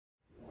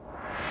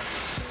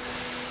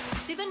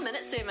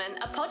6-Minute Sermon,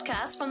 a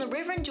podcast from the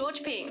Reverend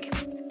George Pink.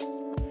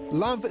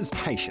 Love is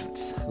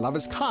patient. Love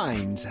is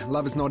kind.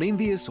 Love is not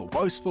envious or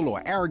boastful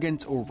or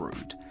arrogant or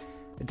rude.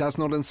 It does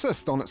not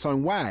insist on its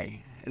own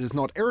way. It is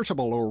not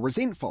irritable or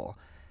resentful.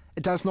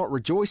 It does not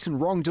rejoice in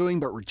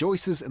wrongdoing but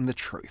rejoices in the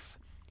truth.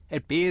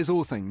 It bears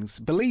all things,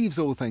 believes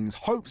all things,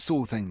 hopes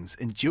all things,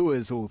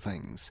 endures all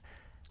things.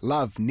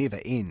 Love never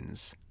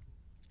ends.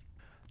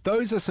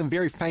 Those are some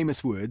very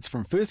famous words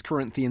from 1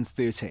 Corinthians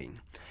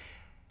 13.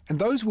 And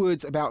those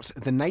words about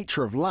the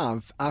nature of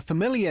love are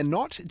familiar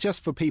not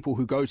just for people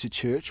who go to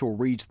church or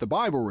read the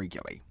Bible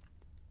regularly.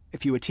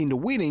 If you attend a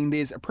wedding,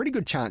 there's a pretty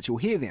good chance you'll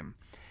hear them.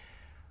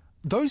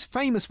 Those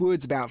famous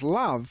words about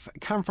love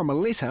come from a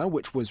letter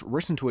which was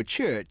written to a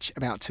church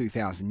about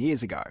 2,000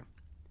 years ago.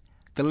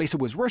 The letter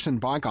was written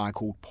by a guy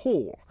called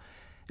Paul.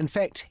 In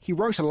fact, he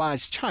wrote a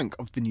large chunk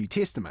of the New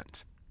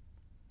Testament.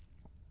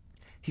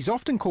 He's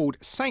often called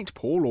Saint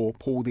Paul or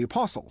Paul the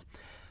Apostle.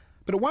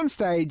 But at one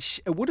stage,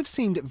 it would have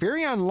seemed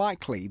very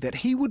unlikely that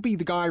he would be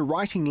the guy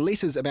writing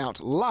letters about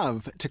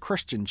love to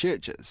Christian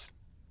churches.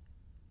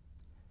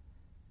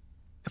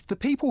 If the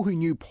people who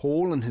knew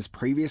Paul in his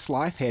previous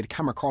life had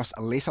come across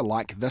a letter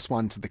like this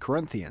one to the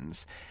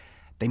Corinthians,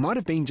 they might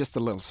have been just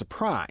a little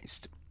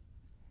surprised.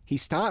 He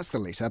starts the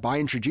letter by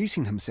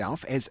introducing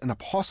himself as an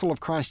apostle of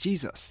Christ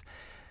Jesus,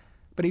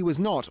 but he was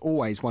not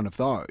always one of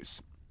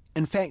those.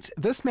 In fact,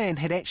 this man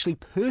had actually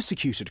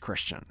persecuted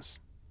Christians.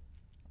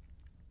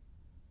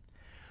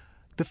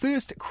 The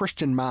first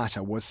Christian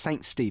martyr was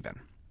Saint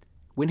Stephen.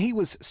 When he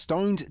was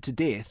stoned to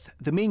death,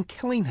 the men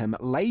killing him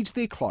laid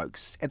their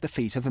cloaks at the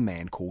feet of a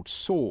man called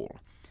Saul.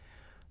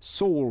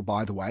 Saul,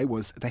 by the way,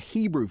 was the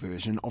Hebrew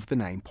version of the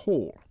name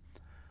Paul.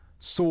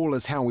 Saul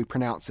is how we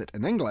pronounce it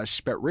in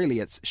English, but really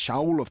it's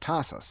Shaul of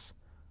Tarsus.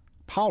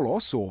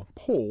 Paulos, or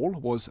Paul,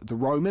 was the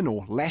Roman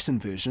or Latin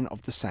version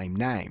of the same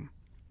name.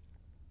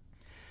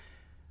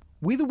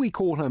 Whether we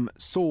call him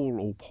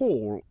Saul or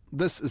Paul,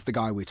 this is the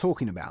guy we're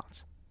talking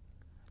about.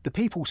 The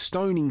people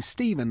stoning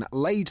Stephen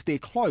laid their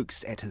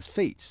cloaks at his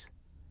feet.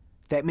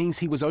 That means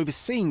he was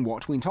overseeing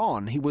what went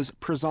on. He was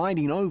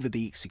presiding over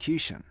the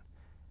execution.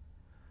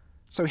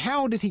 So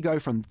how did he go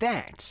from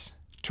that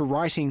to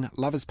writing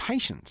love is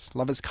patient,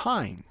 love is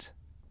kind?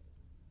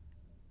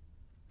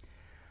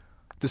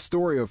 The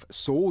story of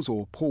Saul's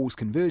or Paul's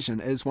conversion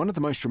is one of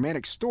the most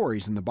dramatic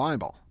stories in the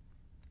Bible.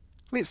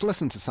 Let's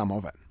listen to some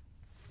of it.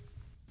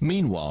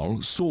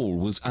 Meanwhile, Saul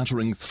was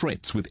uttering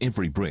threats with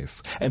every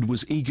breath and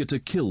was eager to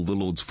kill the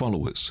Lord's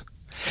followers.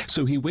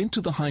 So he went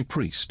to the high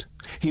priest.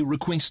 He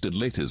requested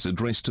letters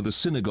addressed to the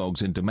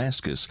synagogues in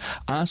Damascus,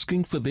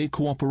 asking for their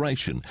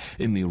cooperation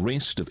in the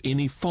arrest of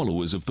any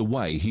followers of the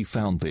way he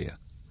found there.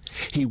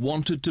 He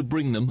wanted to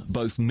bring them,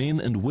 both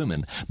men and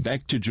women,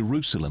 back to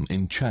Jerusalem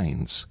in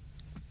chains.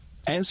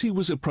 As he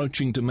was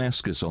approaching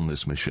Damascus on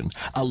this mission,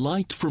 a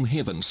light from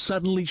heaven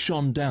suddenly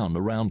shone down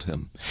around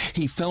him.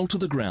 He fell to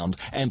the ground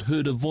and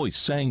heard a voice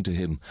saying to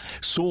him,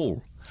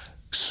 "Saul,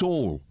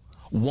 Saul,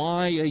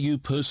 why are you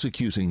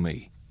persecuting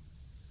me?"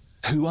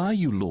 "Who are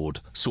you,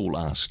 Lord?" Saul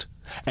asked.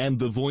 And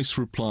the voice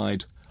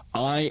replied,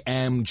 "I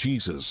am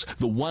Jesus,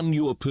 the one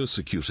you are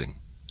persecuting.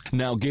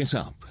 Now get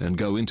up and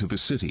go into the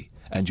city,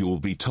 and you will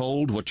be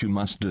told what you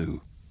must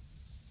do."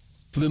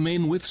 The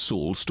men with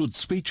Saul stood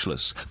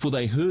speechless, for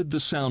they heard the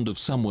sound of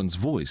someone's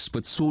voice,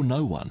 but saw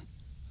no one.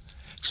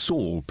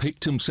 Saul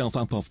picked himself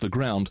up off the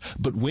ground,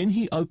 but when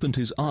he opened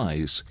his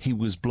eyes, he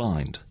was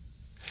blind.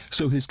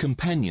 So his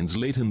companions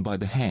led him by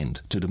the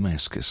hand to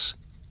Damascus.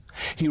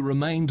 He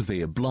remained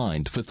there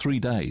blind for 3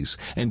 days,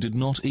 and did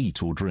not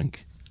eat or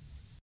drink.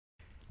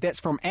 That's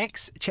from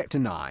Acts chapter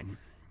 9.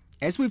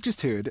 As we've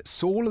just heard,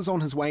 Saul is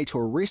on his way to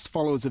arrest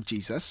followers of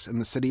Jesus in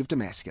the city of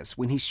Damascus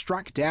when he's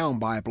struck down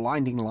by a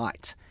blinding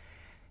light.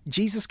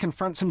 Jesus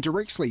confronts him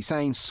directly,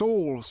 saying,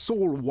 "Saul,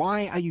 Saul,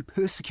 why are you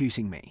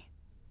persecuting me?"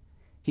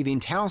 He then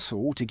tells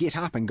Saul to get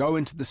up and go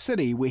into the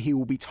city where he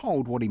will be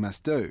told what he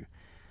must do.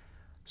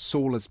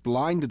 Saul is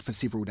blinded for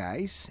several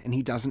days, and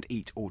he doesn't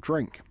eat or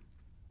drink.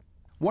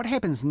 What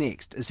happens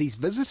next is he's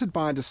visited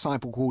by a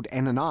disciple called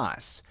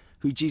Ananias,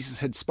 who Jesus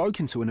had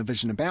spoken to in a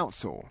vision about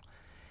Saul.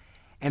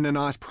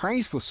 Ananias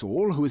prays for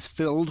Saul, who is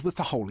filled with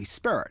the Holy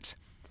Spirit.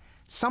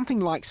 Something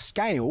like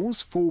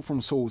scales fall from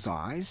Saul's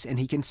eyes, and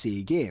he can see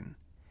again.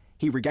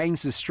 He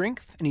regains his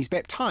strength and he's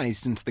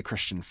baptized into the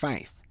Christian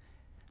faith.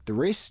 The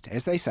rest,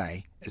 as they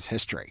say, is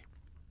history.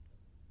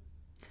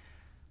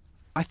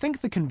 I think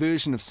the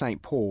conversion of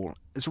St. Paul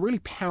is a really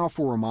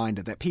powerful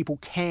reminder that people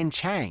can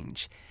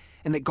change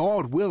and that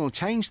God will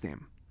change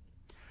them.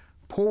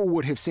 Paul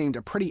would have seemed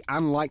a pretty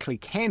unlikely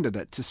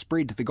candidate to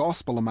spread the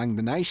gospel among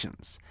the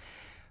nations.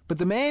 But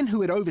the man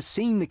who had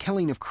overseen the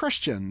killing of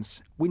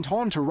Christians went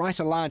on to write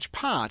a large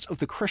part of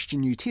the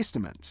Christian New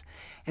Testament,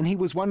 and he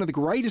was one of the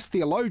greatest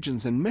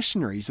theologians and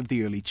missionaries of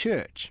the early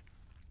church.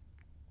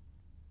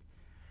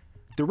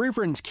 The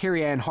Reverend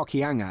Kerry-Ann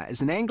Hokianga is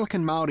an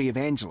Anglican Māori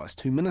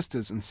evangelist who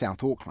ministers in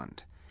South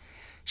Auckland.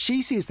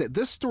 She says that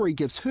this story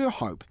gives her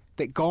hope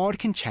that God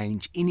can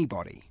change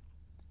anybody.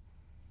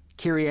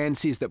 Kerry Ann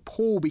says that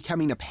Paul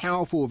becoming a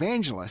powerful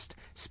evangelist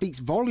speaks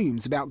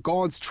volumes about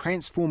God's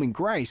transforming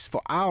grace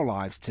for our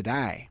lives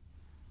today.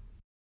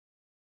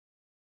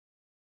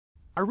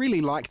 I really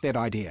like that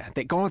idea,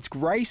 that God's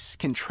grace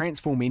can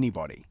transform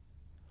anybody.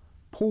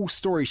 Paul's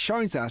story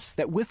shows us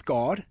that with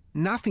God,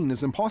 nothing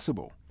is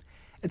impossible.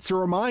 It's a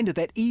reminder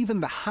that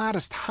even the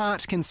hardest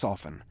heart can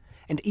soften,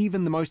 and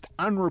even the most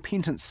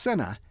unrepentant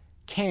sinner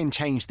can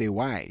change their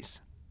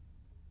ways.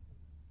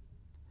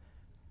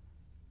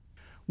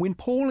 When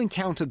Paul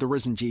encountered the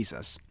risen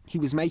Jesus, he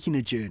was making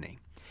a journey.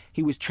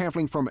 He was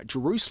travelling from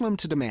Jerusalem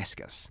to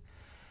Damascus.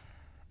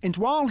 And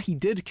while he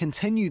did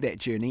continue that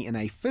journey in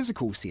a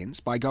physical sense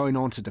by going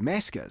on to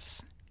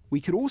Damascus, we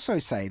could also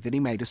say that he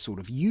made a sort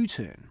of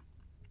U-turn.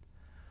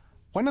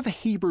 One of the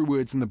Hebrew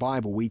words in the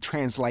Bible we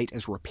translate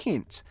as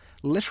repent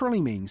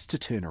literally means to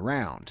turn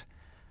around.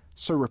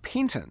 So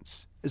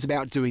repentance is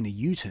about doing a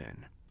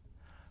U-turn.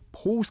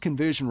 Paul's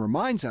conversion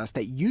reminds us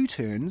that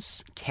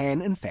U-turns can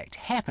in fact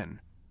happen.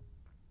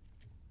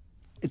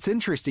 It's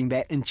interesting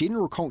that in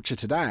general culture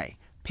today,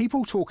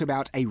 people talk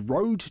about a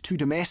road to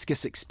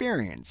Damascus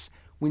experience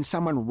when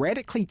someone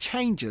radically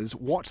changes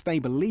what they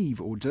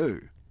believe or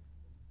do.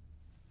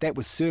 That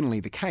was certainly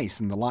the case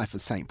in the life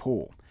of St.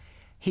 Paul.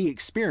 He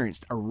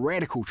experienced a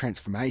radical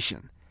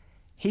transformation.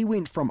 He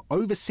went from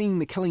overseeing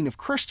the killing of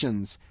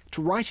Christians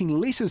to writing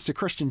letters to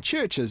Christian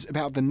churches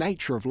about the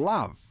nature of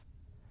love.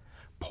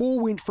 Paul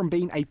went from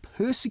being a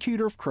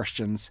persecutor of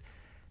Christians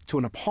to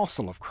an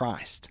apostle of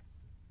Christ.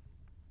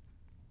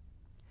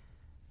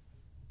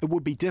 It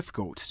would be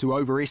difficult to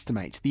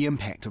overestimate the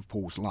impact of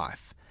Paul's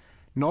life,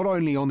 not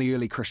only on the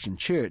early Christian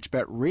church,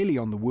 but really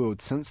on the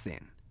world since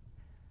then.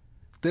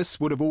 This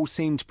would have all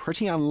seemed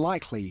pretty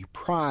unlikely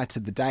prior to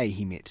the day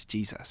he met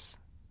Jesus.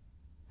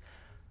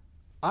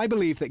 I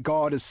believe that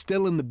God is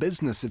still in the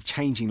business of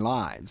changing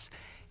lives.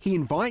 He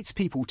invites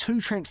people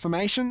to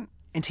transformation,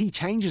 and he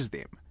changes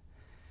them.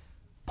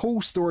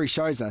 Paul's story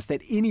shows us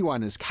that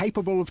anyone is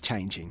capable of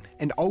changing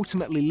and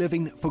ultimately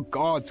living for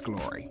God's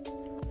glory.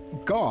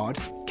 God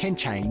can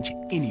change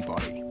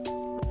anybody.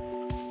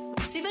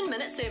 7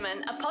 Minute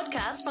Sermon, a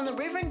podcast from the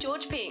Reverend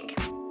George Pink.